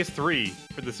it Gradius 3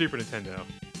 for the Super Nintendo?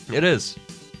 It is.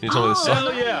 You told me the Hell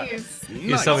song. yeah. Nice.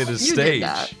 You tell me the You did stage.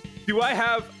 that. Do I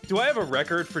have a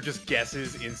record for just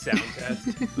guesses in sound test?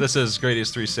 This is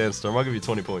Gradius 3 Sandstorm. I'll give you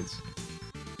 20 points.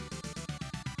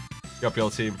 Go up, yell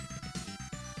team.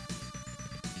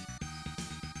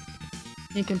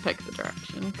 You can pick the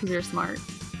direction because you're smart.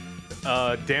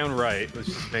 Down right. Let's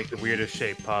just make the weirdest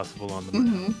shape possible on the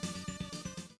map. Mm-hmm.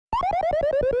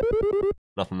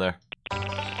 Nothing there.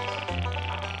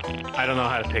 I don't know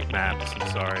how to pick maps. I'm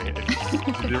sorry.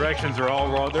 The directions are all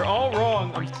wrong. They're all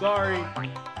wrong. I'm sorry.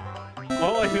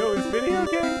 All I know is video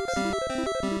games.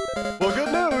 Well,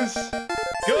 good news.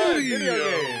 Good video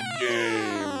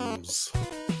Games. games.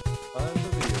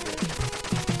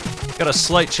 Got a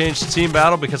slight change to team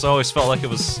battle because I always felt like it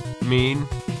was mean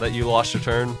that you lost your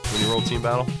turn when you rolled team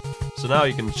battle. So now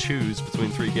you can choose between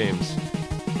 3 games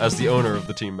as the owner of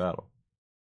the team battle.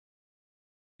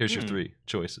 Here's your 3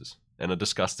 choices. And a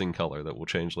disgusting color that will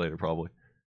change later, probably.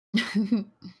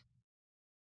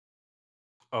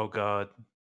 Oh God.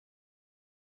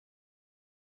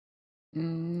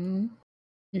 You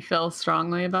feel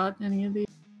strongly about any of these?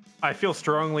 I feel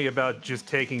strongly about just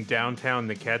taking downtown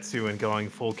Neketsu and going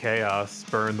full chaos,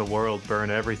 burn the world,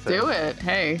 burn everything. Do it.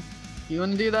 Hey, you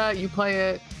want to do that? You play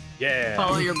it. Yeah.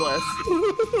 Follow your bliss.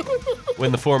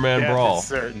 Win the 4-man Death brawl. is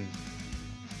certain.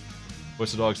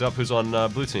 Voice of Dog's up. Who's on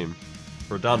blue team?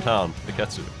 For downtown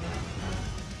Neketsu.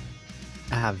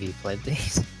 Have you played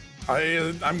these?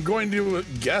 I'm going to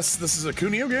guess this is a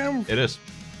Kunio game? It is.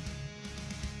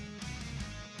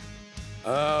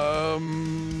 You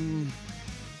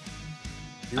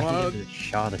I wanna... can give it a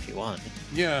shot if you want.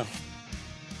 Yeah.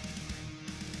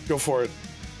 Go for it.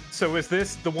 So is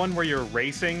this the one where you're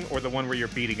racing or the one where you're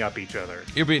beating up each other?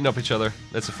 You're beating up each other.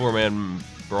 It's a 4-man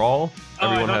brawl.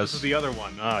 Everyone this is the other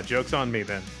one. Joke's on me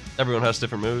then. Everyone has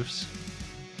different moves.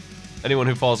 Anyone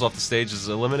who falls off the stage is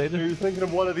eliminated. You're thinking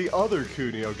of one of the other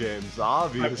Kunio games,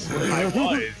 obviously. I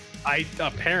was. I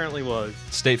apparently was.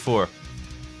 State 4.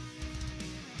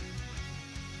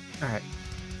 Alright.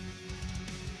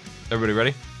 Everybody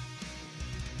ready?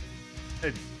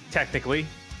 Technically.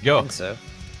 I Go. think so.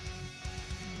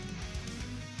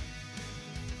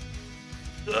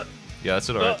 Yeah, that's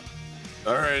it. All right.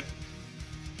 All right.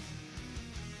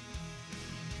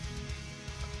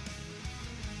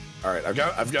 All right.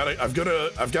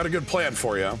 I've got a good plan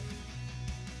for you.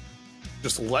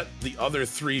 Just let the other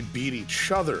 3 beat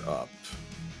each other up,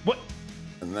 What?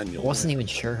 and then I you'll. wasn't even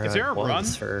sure how Is there it a was run?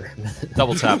 for.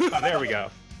 Double tap. Oh, there we go.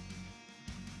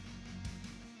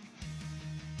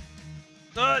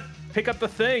 Pick up the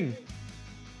thing.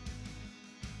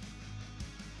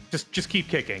 Just keep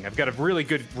kicking. I've got a really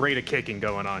good rate of kicking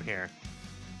going on here.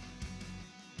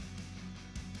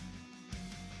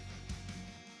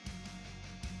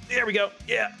 There we go.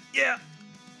 Yeah, yeah.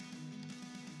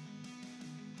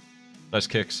 Nice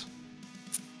kicks.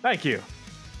 Thank you.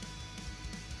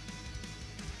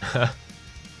 You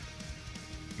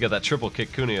got that triple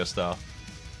kick Kunio style.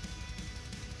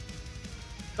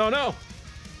 Oh no.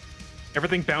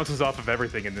 Everything bounces off of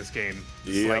everything in this game.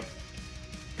 It's Yep. like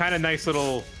kind of nice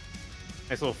little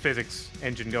physics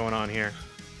engine going on here.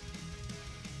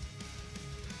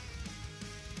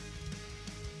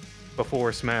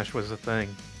 Before Smash was a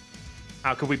thing.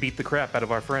 How could we beat the crap out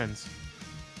of our friends?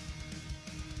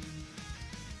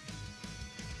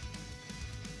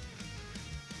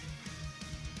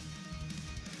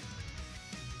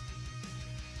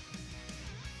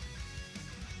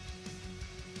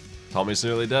 Tommy's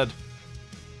nearly dead.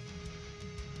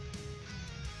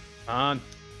 On.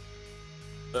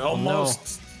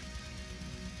 Almost.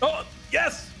 Oh,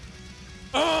 yes!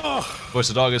 Oh, Voice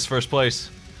of Dog is first place.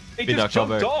 They Be just Dr.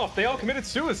 jumped Cloudberry. off. They all committed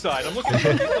suicide. I'm looking at the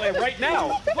replay right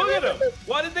now. Look at them.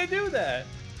 Why did they do that?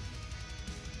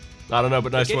 I don't know,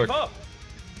 but nice They gave work. up.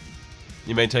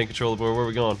 You maintain control of where are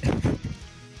we going?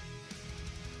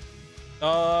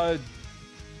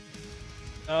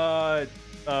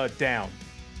 Down.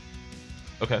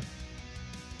 Okay.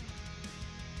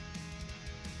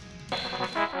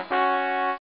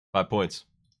 Five points.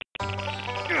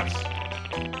 Yes.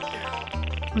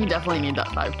 We definitely need that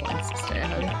 5 points to stay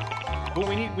ahead. But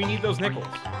we need those nickels.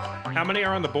 How many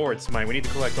are on the board, Smite? We need to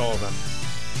collect all of them.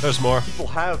 There's more. People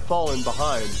have fallen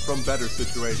behind from better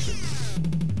situations.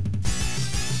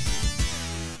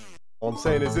 All I'm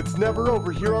saying is it's never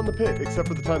over here on the pit, except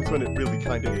for the times when it really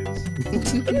kinda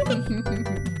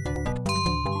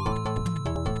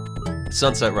is.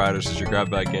 Sunset Riders is your grab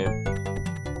bag game.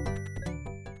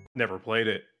 Never played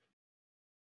it.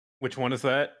 Which one is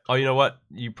that? Oh, you know what?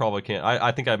 You probably can't.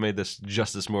 I think I made this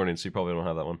just this morning, so you probably don't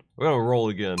have that one. We're gonna roll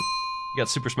again. You got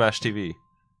Super Smash TV.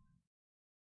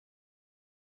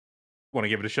 Want to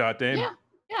give it a shot, Dame? Yeah,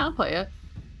 I'll play it.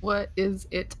 What is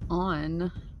it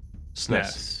on?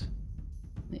 SNES.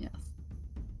 Yes.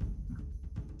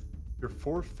 Your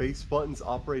 4 face buttons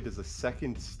operate as a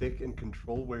second stick and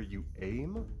control where you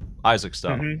aim? Isaac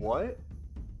style. Mhm. What?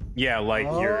 Yeah, like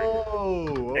your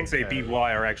Oh, X, A, okay. B,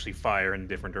 Y are actually fire in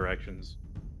different directions.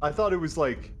 I thought it was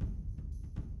like...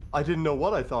 I didn't know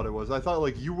what I thought it was. I thought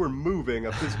like you were moving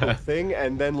a physical thing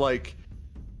and then like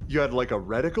you had like a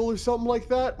reticle or something like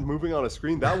that moving on a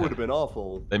screen. That would have been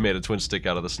awful. They made a twin stick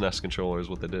out of the SNES controller is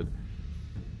what they did.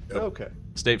 Okay.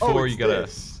 State Oh, 4, it's you gotta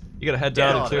this. head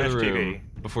down Yeah, and clear the Smash room TV.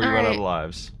 before you run out of Alright.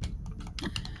 lives.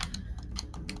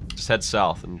 Just head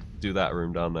south and do that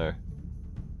room down there.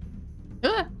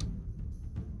 Ah,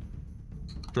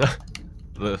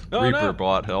 The Oh, Reaper no.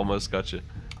 bot almost got you.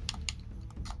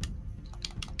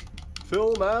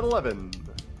 Film at 11.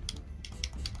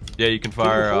 Yeah, you can Can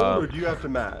fire. you hold or do you have to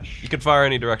mash? You can fire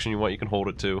any direction you want. You can hold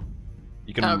it too.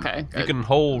 You can. Okay, You good. can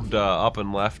hold up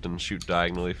and left and shoot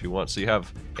diagonally if you want. So you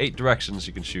have 8 directions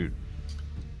you can shoot.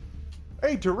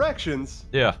 8 directions?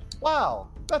 Yeah, Wow,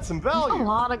 that's some there's a value.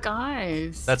 lot of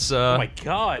guys. that's Oh my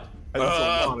god. That's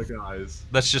a lot of guys.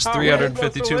 that's just How are we supposed to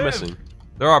 352 live? missing.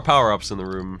 There are power-ups in the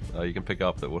room you can pick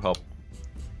up that will help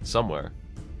somewhere.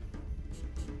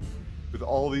 With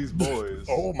all these boys.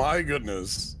 Oh my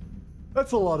goodness.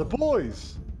 That's a lot of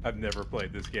boys. I've never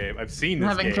played this game. I've seen I'm this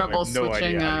having game. trouble I have no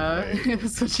switching idea how you play it.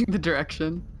 switching the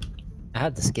direction. I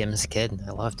had this game as a kid and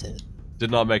I loved it.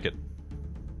 Did not make it.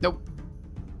 Nope.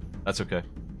 That's okay.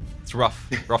 It's rough.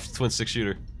 Rough twin stick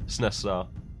shooter. SNES style.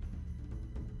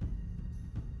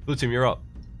 Blue team, you're up.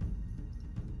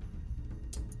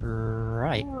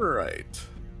 Right. Right.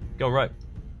 Go right.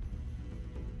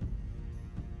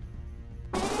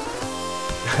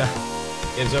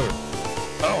 Game's over.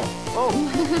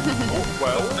 Oh.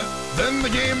 Well, then the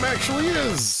game actually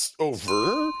is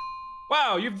over.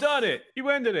 Wow, you've done it. You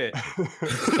ended it.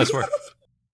 Nice work.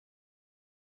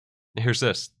 Here's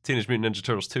this. Teenage Mutant Ninja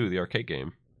Turtles 2, the arcade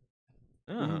game.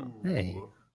 Oh. Hey.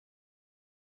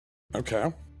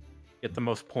 Okay. Get the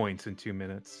most points in 2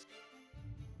 minutes.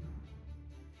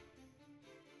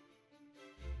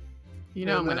 You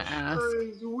know I'm Man, gonna that ask. sure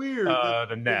is weird. The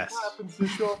This NES. happens to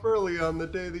show up early on the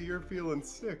day that you're feeling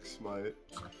sick, Smite.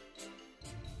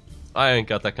 I ain't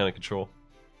got that kind of control.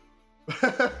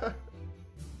 The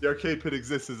arcade pit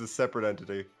exists as a separate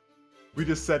entity. We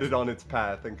just set it on its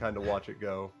path and kind of watch it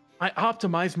go. I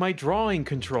optimized my drawing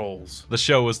controls. The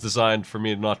show was designed for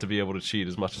me not to be able to cheat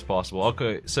as much as possible.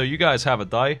 Okay, so you guys have a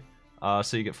die,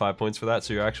 so you get 5 points for that,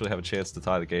 so you actually have a chance to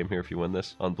tie the game here if you win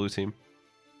this on blue team.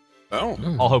 Oh.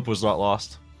 All hope was not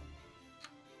lost.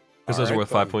 Because those are Alright, worth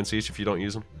 5 then. points each if you don't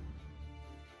use them.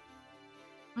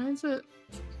 Why is it?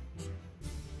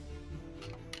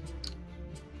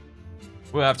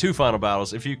 We'll have 2 final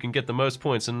battles if you can get the most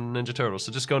points in Ninja Turtles,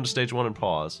 so just go into stage 1 and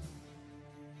pause.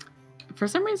 For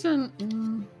some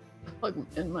reason, plug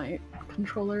in my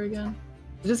controller again.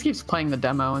 It just keeps playing the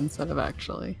demo instead of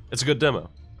actually. It's a good demo.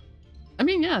 I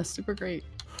mean, yeah, super great.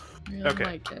 I really Okay.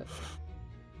 like it.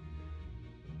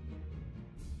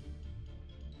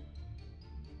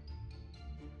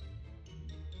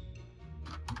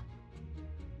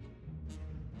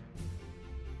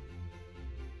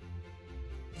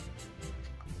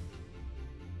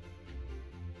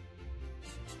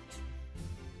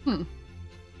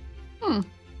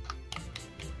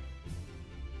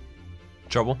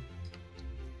 Trouble?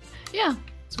 Yeah,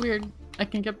 it's weird. I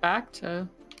can get back to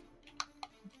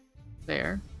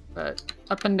there, but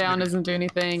up and down doesn't do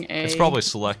anything. It's probably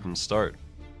select and start.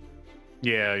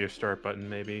 Yeah, your start button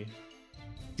maybe.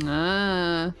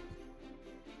 Ah.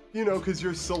 You know, because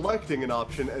you're selecting an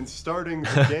option and starting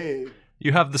the game.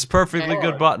 You have this perfectly good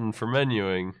Hard. button for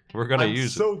menuing. We're gonna I'm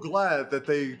use so it. glad that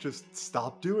they just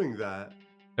stopped doing that.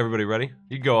 Everybody ready?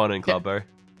 You can go on in, Cloudberry.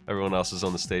 Everyone else is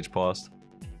on the stage paused.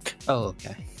 Oh,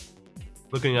 okay.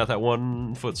 Looking at that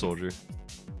 1 foot soldier.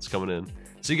 It's coming in.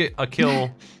 So you get a kill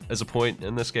as a point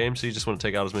in this game, so you just want to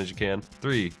take out as many as you can.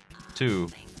 3, 2,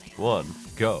 1,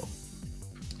 go.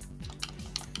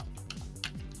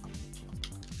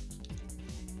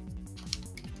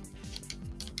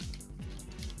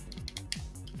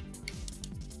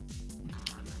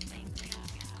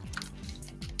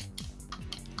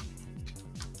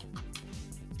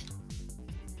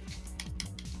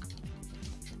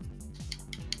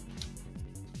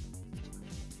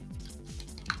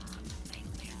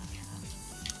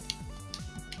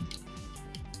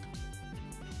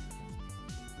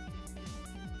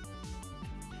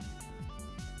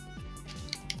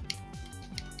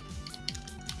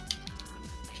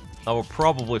 I will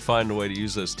probably find a way to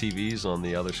use those TVs on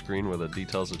the other screen where the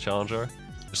details of the challenge are,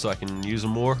 just so I can use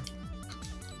them more.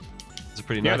 It's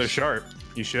pretty nice. Yeah, they're sharp.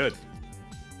 You should.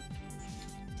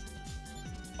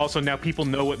 Also, now people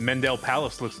know what Mendel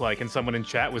Palace looks like, and someone in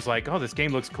chat was like, "Oh, this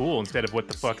game looks cool," instead of "What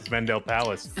the fuck is Mendel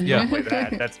Palace?" Yeah. Play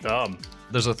that. That's dumb.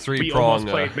 There's a We almost three-prong.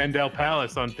 played Mendel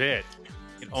Palace on Pit.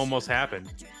 It almost happened.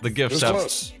 The gifts It was have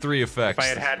close. 3 effects. If I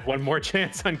had had one more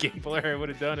chance on Game Player, I would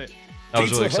have done it. I was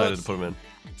really Pizza excited Hut. to put them in.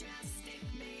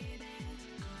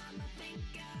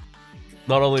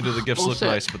 Not only do the gifts look Bullshit.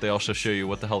 nice, but they also show you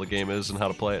what the hell the game is and how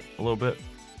to play it a little bit.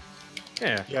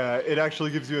 Yeah. Yeah, it actually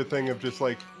gives you a thing of just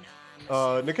like,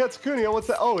 Niketsukunia, what's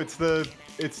that? Oh, it's the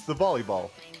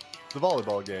volleyball. The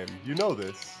volleyball game. You know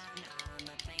this.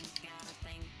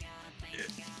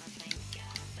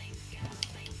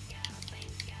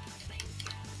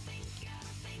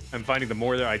 I'm finding the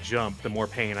more that I jump, the more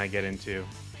pain I get into.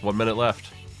 1 minute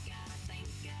left.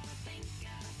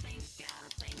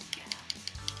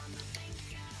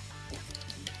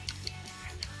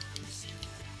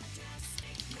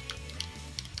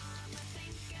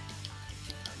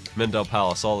 Mendel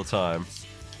Palace all the time.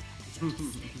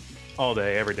 All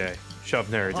day, every day. Shove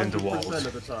nerds into 100% walls.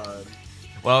 of the time.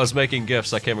 While I was making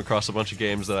GIFs, I came across a bunch of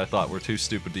games that I thought were too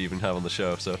stupid to even have on the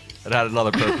show, so it had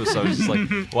another purpose. I was just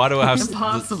like, why do I have...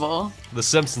 Impossible. The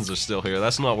Simpsons are still here.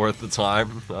 That's not worth the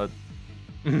time.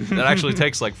 It actually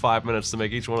takes like 5 minutes to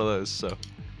make each one of those, so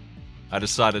I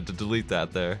decided to delete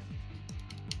that there.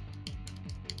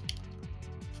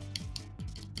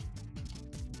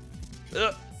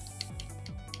 Ugh.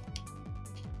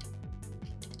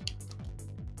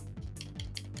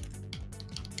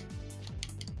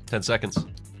 Ten seconds.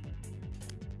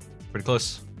 Pretty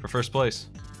close for first place.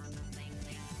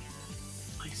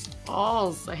 Nice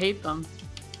balls. I hate them.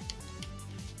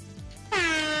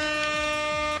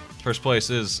 First place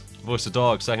is Voice of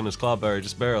Dog. Second is Cloudberry,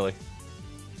 just barely.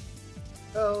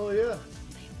 Hell yeah.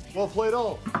 Well played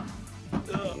all.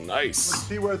 Let's Nice.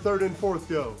 see where third and fourth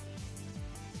go.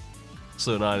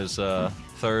 So 9 is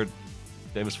third.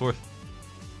 Dame is fourth.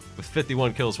 With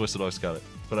 51 kills, Voice of Dog's got it.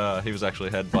 But he was actually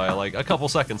ahead by like a couple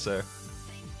seconds there.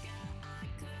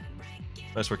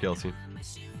 Nice work, yellow team.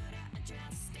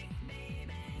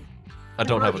 I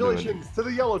don't have a new ending. Congratulations to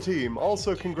the yellow team.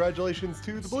 Also, congratulations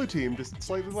to the blue team, just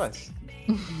slightly less.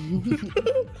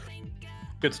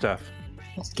 Good stuff.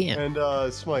 Let's get him.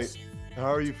 And Smite,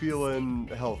 how are you feeling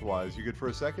health-wise? You good for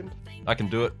a second? I can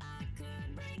do it.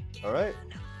 All right.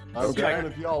 I'm Okay. down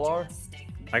if y'all are.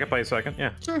 I can play a second,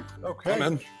 yeah. Sure. Okay.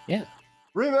 Come in. Yeah.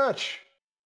 Rematch.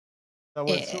 That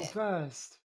went so Yeah.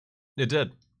 fast. It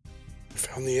did. We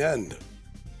found the end.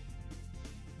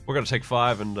 We're gonna take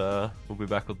 5 and we'll be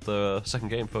back with the second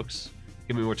game, folks.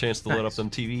 Give me more chance to load up Nice. them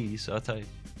TVs, I'll tell you.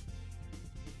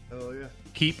 Hell yeah.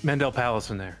 Keep Mendel Palace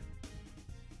in there.